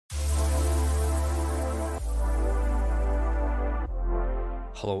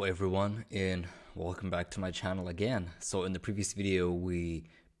Hello everyone and welcome back to my channel again. So in the previous video we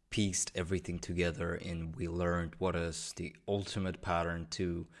pieced everything together and we learned what is the ultimate pattern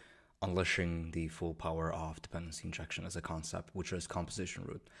to unleashing the full power of dependency injection as a concept, which is composition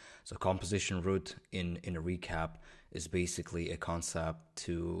root. So composition root in a recap is basically a concept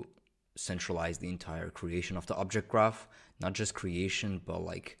to centralize the entire creation of the object graph, not just creation, but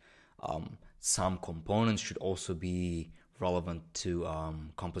like some components should also be relevant to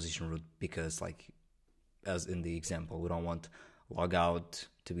composition root, because like as in the example, we don't want logout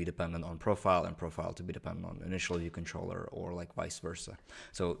to be dependent on profile and profile to be dependent on initial view controller, or like vice versa.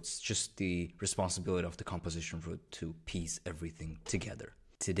 So it's just the responsibility of the composition root to piece everything together.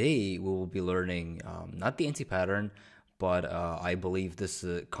 Today we will be learning not the anti-pattern, but I believe this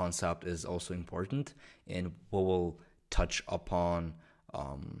concept is also important, and we will touch upon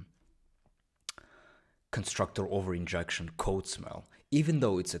constructor over-injection code smell. Even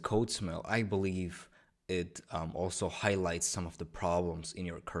though it's a code smell, I believe it also highlights some of the problems in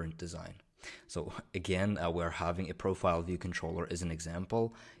your current design. So again, we're having a profile view controller as an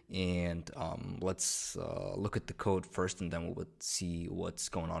example, and let's look at the code first, and then we would see what's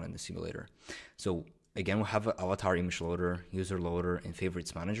going on in the simulator. So again, we have an avatar image loader, user loader, and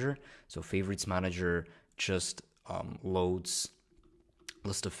favorites manager. So favorites manager just loads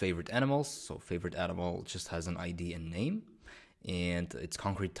list of favorite animals. So favorite animal just has an ID and name, and its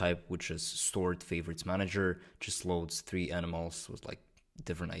concrete type, which is stored favorites manager, just loads 3 animals with like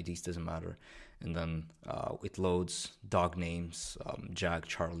different IDs, doesn't matter. And then it loads dog names, Jack,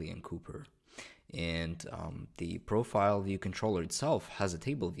 Charlie, and Cooper. And the profile view controller itself has a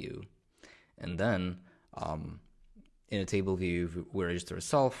table view, and then in a table view we register a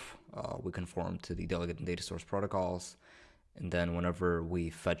self, we conform to the delegate and data source protocols. And then whenever we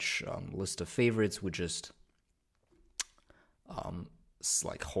fetch list of favorites, we just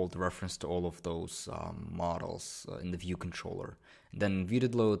like hold reference to all of those models in the view controller. And then in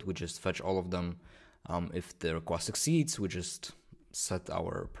view.load, we just fetch all of them. If the request succeeds, we just set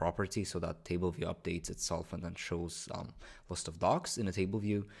our property so that table view updates itself and then shows list of docs in a table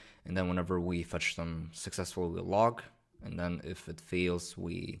view. And then whenever we fetch them successfully, we log. And then if it fails,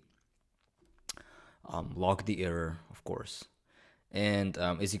 we log the error, of course. And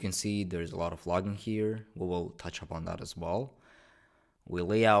as you can see, there's a lot of logging here. We will touch upon that as well. We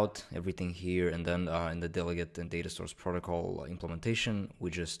lay out everything here, and then in the delegate and data source protocol implementation, we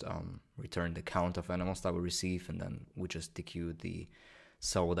just return the count of animals that we receive, and then we just dequeue the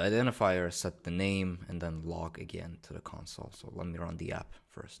cell with identifier, set the name, and then log again to the console. So let me run the app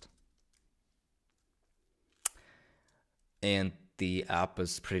first. And the app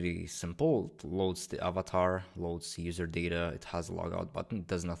is pretty simple. It loads the avatar, loads user data. It has a logout button. It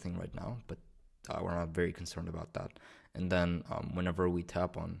does nothing right now, but we're not very concerned about that. And then whenever we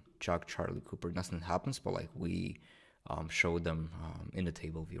tap on Jack, Charlie, Cooper, nothing happens, but like we show them in the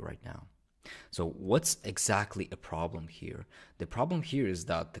table view right now. So what's exactly a problem here? The problem here is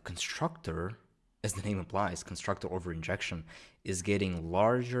that the constructor, as the name implies, constructor over-injection, is getting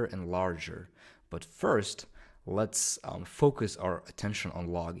larger and larger. But first, let's focus our attention on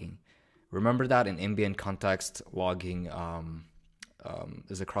logging. Remember that in ambient context, logging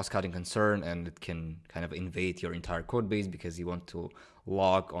is a cross-cutting concern, and it can kind of invade your entire code base because you want to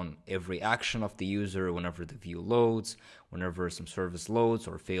log on every action of the user whenever the view loads, whenever some service loads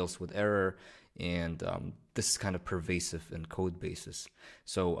or fails with error, and this is kind of pervasive in code bases.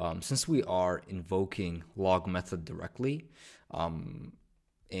 So since we are invoking log method directly,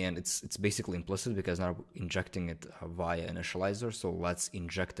 and it's basically implicit because now we're injecting it via initializer. So let's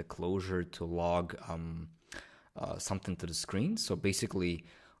inject a closure to log something to the screen. So basically,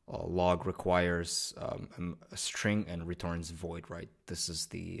 log requires a string and returns void, right? This is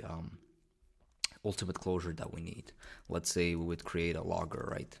the ultimate closure that we need. Let's say we would create a logger,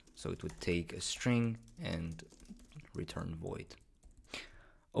 right? So it would take a string and return void.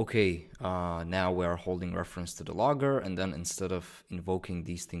 Okay, now we're holding reference to the logger, and then instead of invoking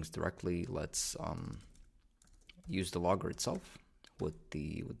these things directly, let's use the logger itself with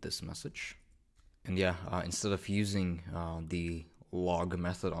this message. And yeah, instead of using the log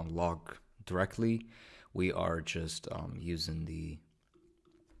method on log directly, we are just using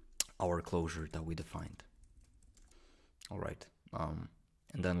our closure that we defined. All right,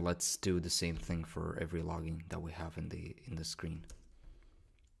 and then let's do the same thing for every logging that we have in the screen.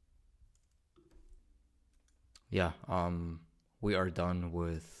 Yeah, we are done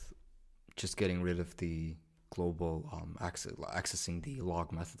with just getting rid of the global accessing the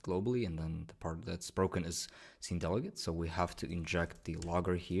log method globally, and then the part that's broken is scene delegate. So we have to inject the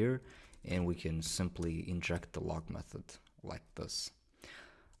logger here, and we can simply inject the log method like this.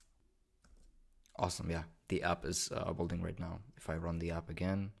 Awesome. Yeah, the app is building right now. If I run the app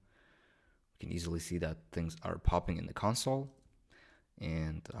again, we can easily see that things are popping in the console,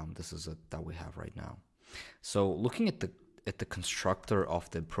 and this is it that we have right now. So looking at the constructor of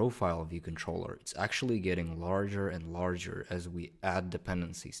the profile view controller, it's actually getting larger and larger as we add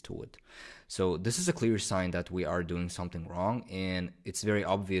dependencies to it. So this is a clear sign that we are doing something wrong, and it's very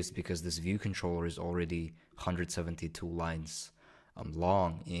obvious because this view controller is already 172 lines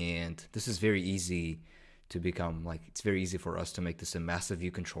long, and this is very easy to become, like, it's very easy for us to make this a massive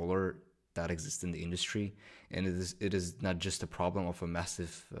view controller that exists in the industry. And it is not just a problem of a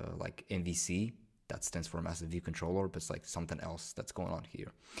massive like MVC, that stands for massive view controller, but it's like something else that's going on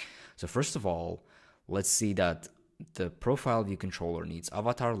here. So first of all, let's see that the profile view controller needs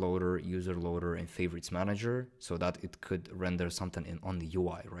avatar loader, user loader, and favorites manager, so that it could render something on the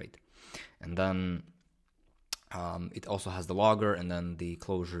UI, right? And then it also has the logger and then the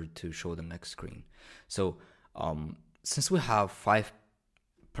closure to show the next screen. So since we have 5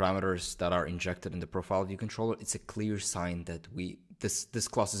 parameters that are injected in the profile view controller, it's a clear sign that this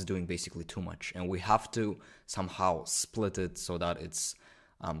class is doing basically too much, and we have to somehow split it so that it's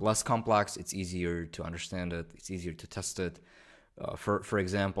less complex, it's easier to understand it, it's easier to test it. For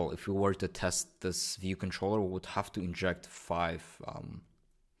example, if we were to test this view controller, we would have to inject 5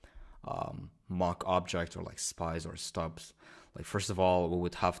 mock objects, or like spies or stubs. Like, first of all, we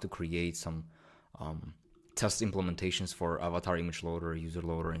would have to create some test implementations for avatar image loader, user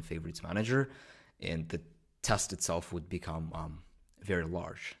loader, and favorites manager, and the test itself would become very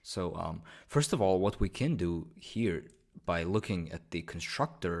large. So first of all, what we can do here by looking at the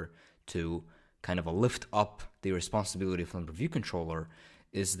constructor to kind of lift up the responsibility from the view controller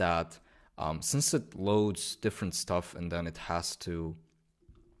is that since it loads different stuff and then it has to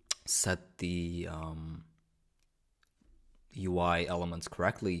set the UI elements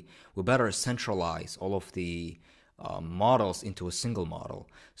correctly, we better centralize all of the models into a single model.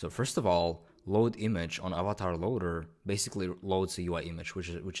 So first of all, load image on avatar loader basically loads the UI image,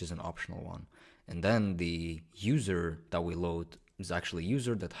 which is an optional one. And then the user that we load is actually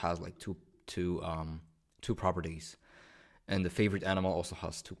user that has like two properties. And the favorite animal also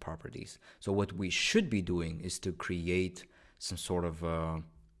has 2 properties. So what we should be doing is to create some sort of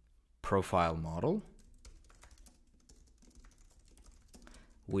profile model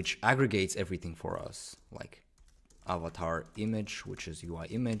which aggregates everything for us, like avatar image, which is UI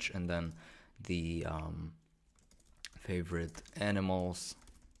image, and then the favorite animals,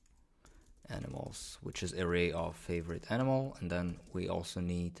 which is array of favorite animal, and then we also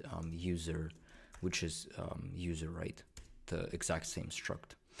need user, which is user, right? The exact same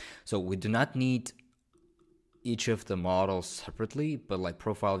struct. So we do not need each of the models separately, but like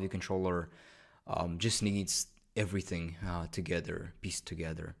profile view controller just needs everything together, pieced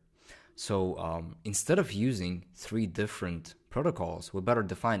together. So instead of using 3 different protocols, we better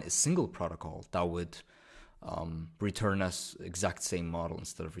define a single protocol that would return us exact same model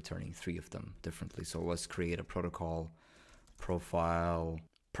instead of returning 3 of them differently. So let's create a protocol, profile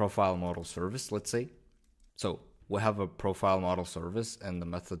model service, let's say. So we have a profile model service and the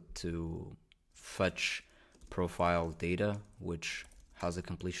method to fetch profile data, which has a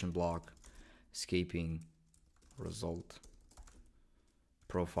completion block, escaping result,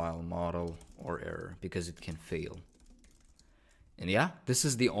 profile model, or error, because it can fail. And yeah, this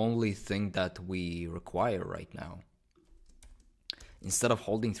is the only thing that we require right now. Instead of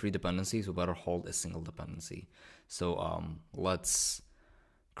holding 3 dependencies, we better hold a single dependency. So let's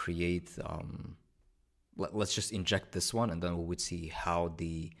create, let's just inject this one, and then we would see how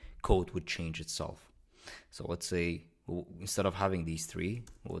the code would change itself. So let's say instead of having these 3,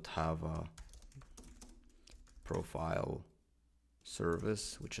 we would have a profile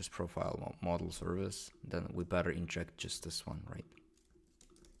service, which is profile model service. Then we better inject just this one, right?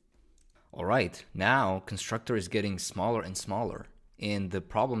 All right, now constructor is getting smaller and smaller. And the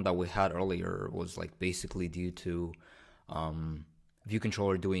problem that we had earlier was like basically due to view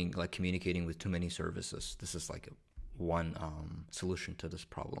controller doing like communicating with too many services. This is like one solution to this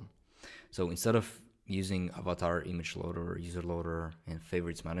problem. So instead of using avatar image loader, user loader, and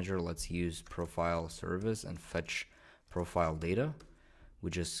favorites manager, let's use profile service and fetch profile data. We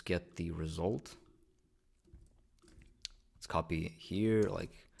just get the result. Let's copy it here,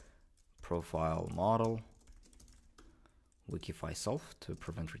 like profile model, wikify self to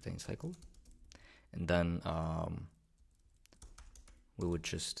prevent retain cycle. And then we would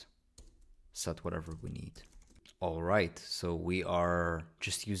just set whatever we need. All right, so we are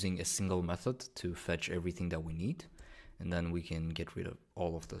just using a single method to fetch everything that we need, and then we can get rid of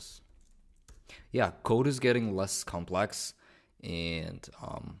all of this. Yeah, code is getting less complex, and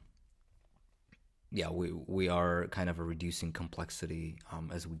yeah, we are kind of reducing complexity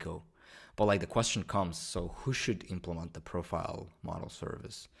as we go. But like the question comes, so who should implement the profile model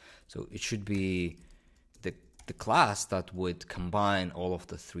service? So it should be the class that would combine all of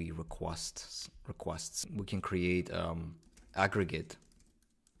the three requests. We can create aggregate.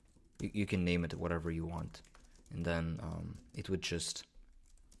 You can name it whatever you want, and then it would just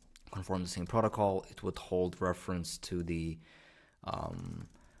conform the same protocol. It would hold reference to the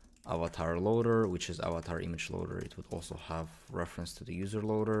avatar loader, which is avatar image loader. It would also have reference to the user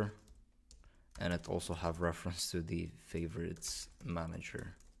loader, and it also have reference to the favorites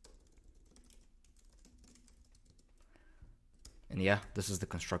manager. And yeah, this is the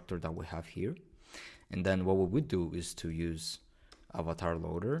constructor that we have here. And then what we would do is to use avatar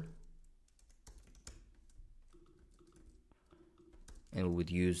loader, and we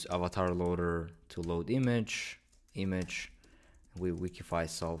would use avatar loader to load image, we wikify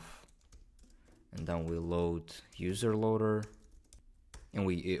self, and then we load user loader, and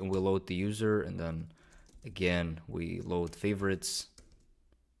we load the user, and then again we load favorites,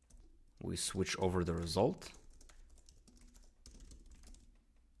 we switch over the result,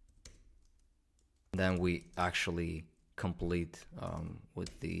 and then we actually complete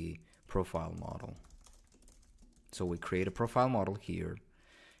with the profile model. So we create a profile model here.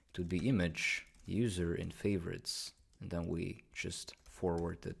 It would be image, user, and favorites, and then we just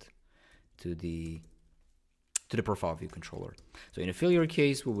forward it to the profile view controller. So in a failure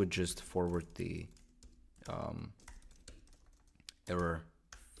case, we would just forward the error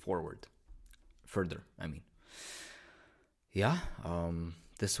further. I mean, yeah,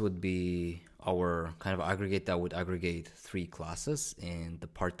 this would be our kind of aggregate that would aggregate three classes, and the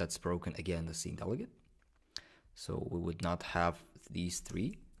part that's broken, again, the scene delegate. So we would not have these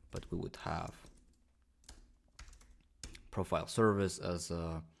three, but we would have ProfileService as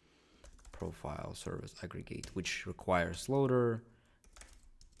a ProfileService aggregate, which requires loader,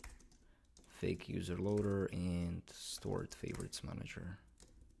 fake user loader, and stored favorites manager.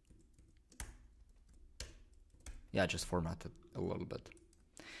 Yeah, just format it a little bit.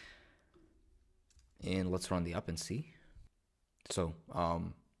 And let's run the app and see. So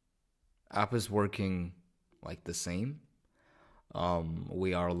app is working like the same.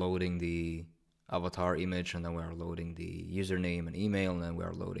 We are loading the avatar image, and then we are loading the username and email, and then we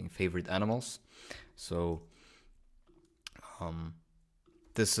are loading favorite animals. So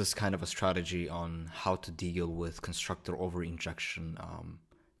this is kind of a strategy on how to deal with constructor over-injection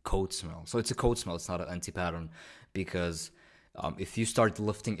code smell. So it's a code smell, it's not an anti-pattern, because if you start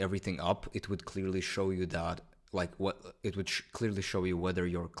lifting everything up, it would clearly show you that clearly show you whether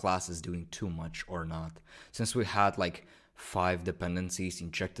your class is doing too much or not. Since we had like 5 dependencies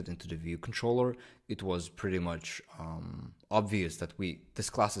injected into the view controller, it was pretty much obvious that this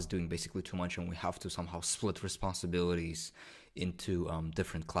class is doing basically too much, and we have to somehow split responsibilities into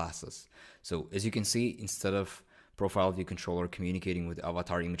different classes. So as you can see, instead of profile view controller communicating with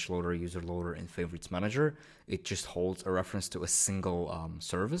avatar image loader, user loader, and favorites manager, it just holds a reference to a single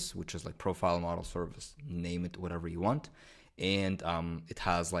service, which is like profile model service. Name it whatever you want, and it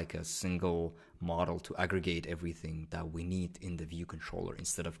has like a single model to aggregate everything that we need in the view controller,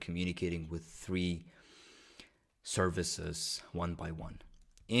 instead of communicating with 3 services one by one.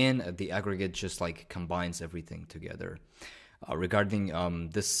 And the aggregate just like combines everything together. Regarding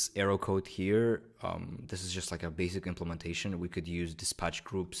this arrow code here, this is just like a basic implementation. We could use dispatch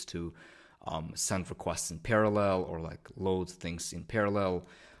groups to send requests in parallel, or like load things in parallel.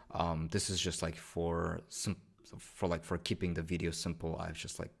 This is just like for keeping the video simple. I've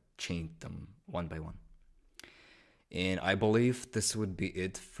just like chained them one by one. And I believe this would be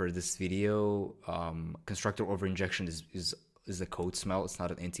it for this video. Constructor over-injection is a code smell. It's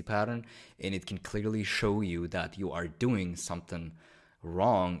not an anti-pattern, and it can clearly show you that you are doing something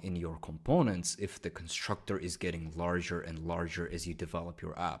wrong in your components if the constructor is getting larger and larger as you develop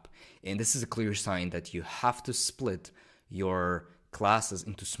your app. And this is a clear sign that you have to split your classes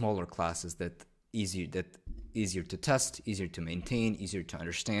into smaller classes that easier to test, easier to maintain, easier to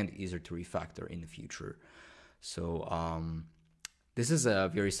understand, easier to refactor in the future. So this is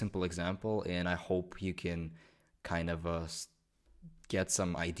a very simple example, and I hope you can kind of get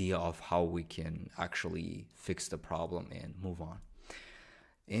some idea of how we can actually fix the problem and move on.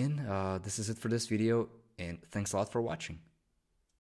 And this is it for this video, and thanks a lot for watching.